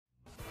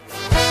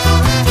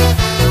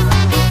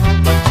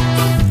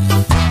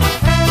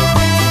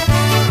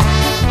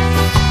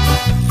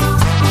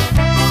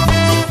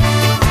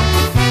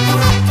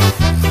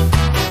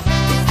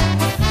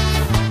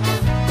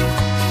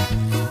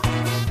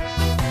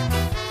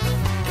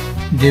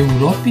De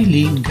Uropi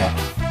linga.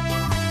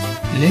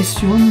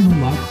 Lesiòn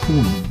numar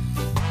 1.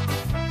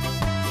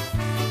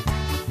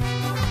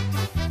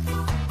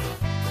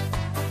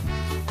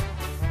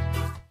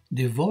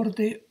 De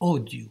woorde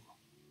odiu.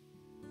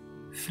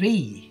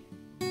 Frii.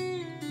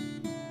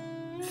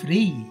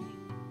 Frii.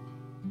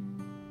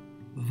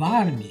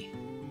 Varmi.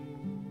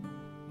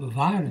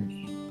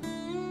 Varmi.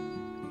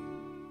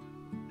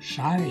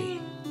 Shai.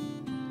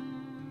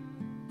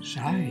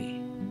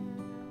 Shai.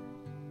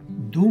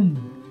 Dum.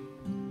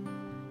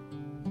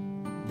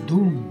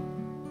 Dum.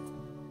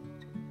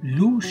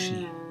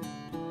 Lushi.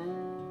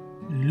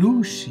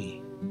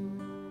 Lushi.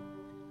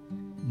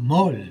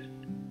 Mol.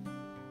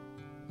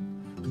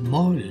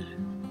 Mol.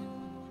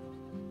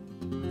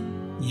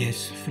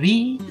 Jes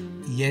fri,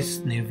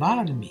 jes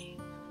nevarmi.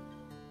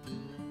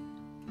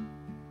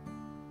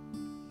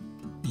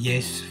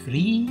 Jes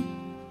fri,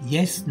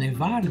 jes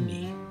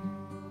nevarmi.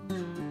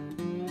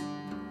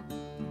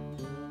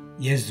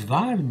 Jes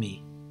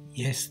varmi,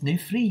 jes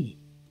nefri.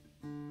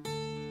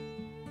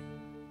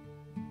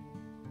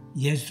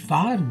 Jes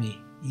varmi,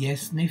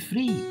 jes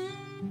nefri.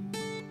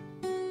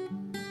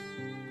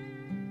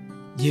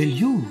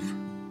 Jeljuv.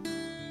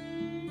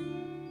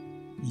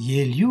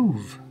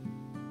 Jeljuv.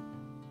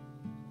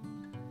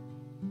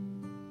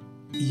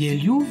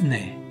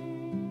 Jeljuvne.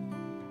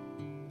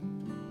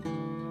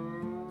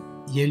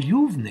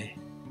 Jeljuvne.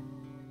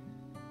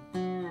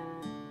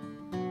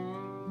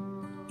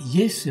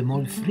 Jese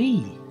mol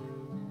fri.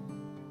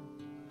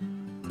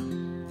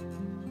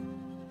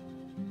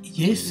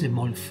 Jese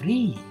mol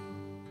fri.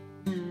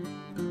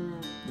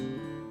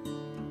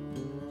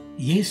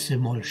 Jese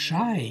mol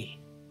shai.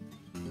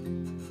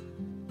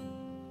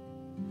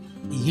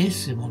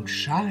 Jese mol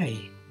shai.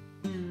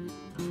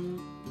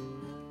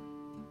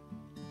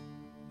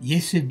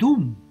 Jese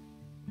dum.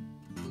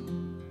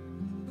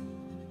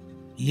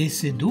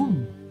 Jese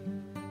dum.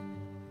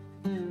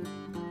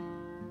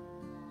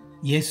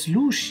 Jes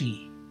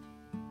lushi.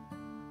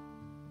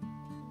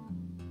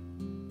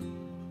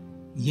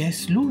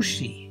 Jes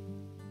lushi.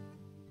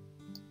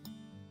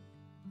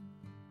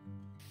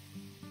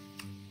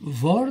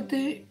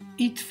 Woorde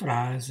it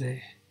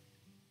frase.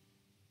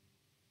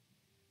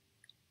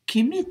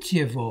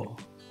 Kimitjevo.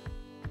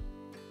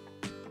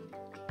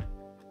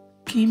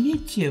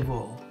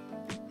 Kimitjevo.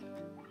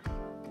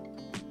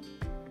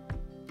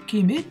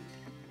 Kimit.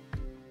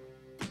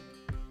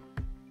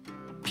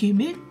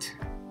 Kimit.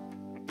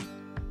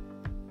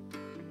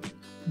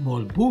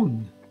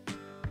 Molbun.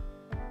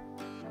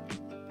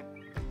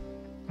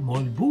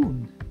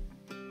 Molbun.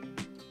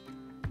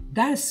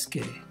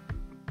 Daske.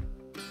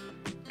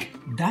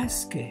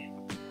 Daske.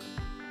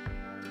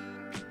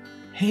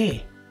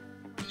 He.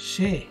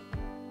 She.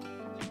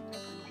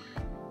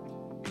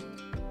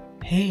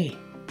 He.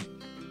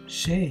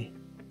 She.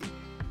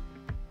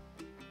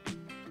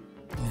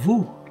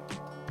 Vu.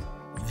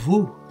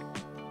 Vu.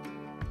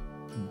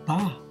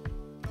 Ba.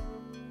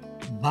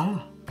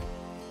 Ba.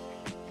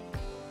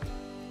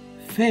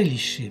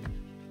 Felishim.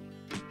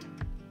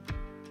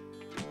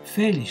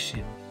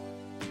 Felishim.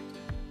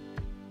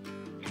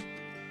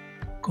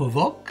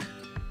 Kovok.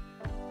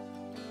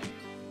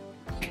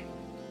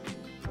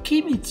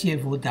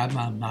 Kimitjevo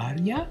dama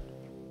Maria.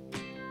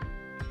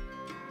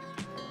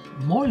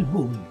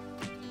 Molbun.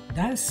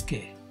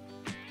 Daske.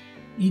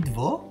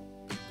 Idvo.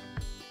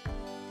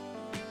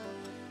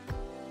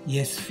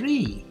 Jes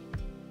fri.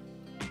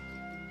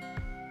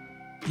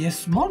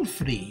 Jes mol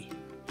fri.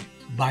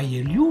 Ba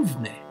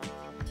jeljuvne.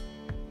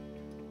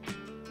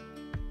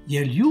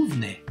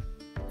 Jeljuvne.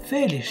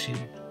 Felishim.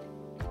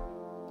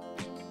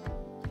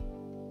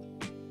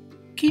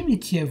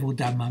 Kimitjevo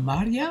dama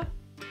Maria.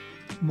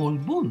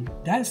 Molbun.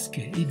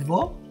 Daske.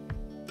 Idvo.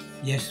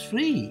 Jes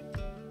fri.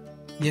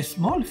 Jes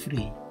mol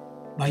fri.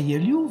 Ba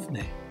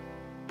jeljuvne.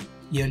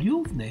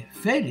 Jeljuvne.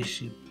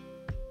 Felishim.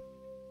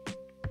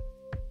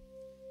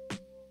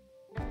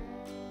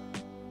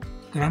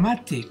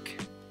 Grammatik.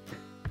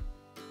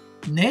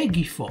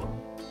 Negiform.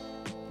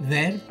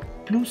 Verb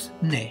plus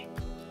ne.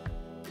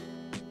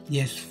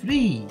 Jes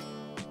fri.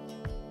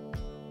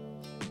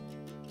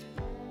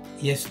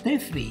 Jes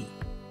nefri.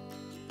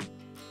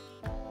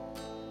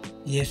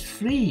 Jes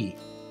fri.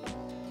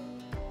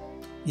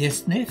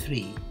 Jes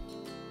nefri.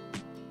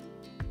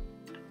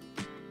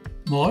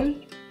 Mol.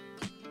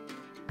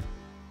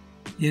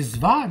 Jes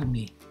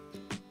varmi.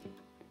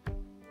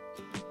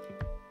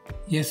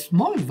 Jes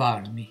mol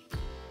varmi.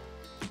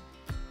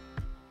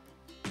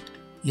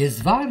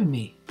 Jes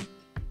varmi.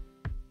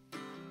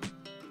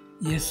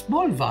 Jes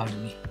mol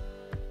varmi.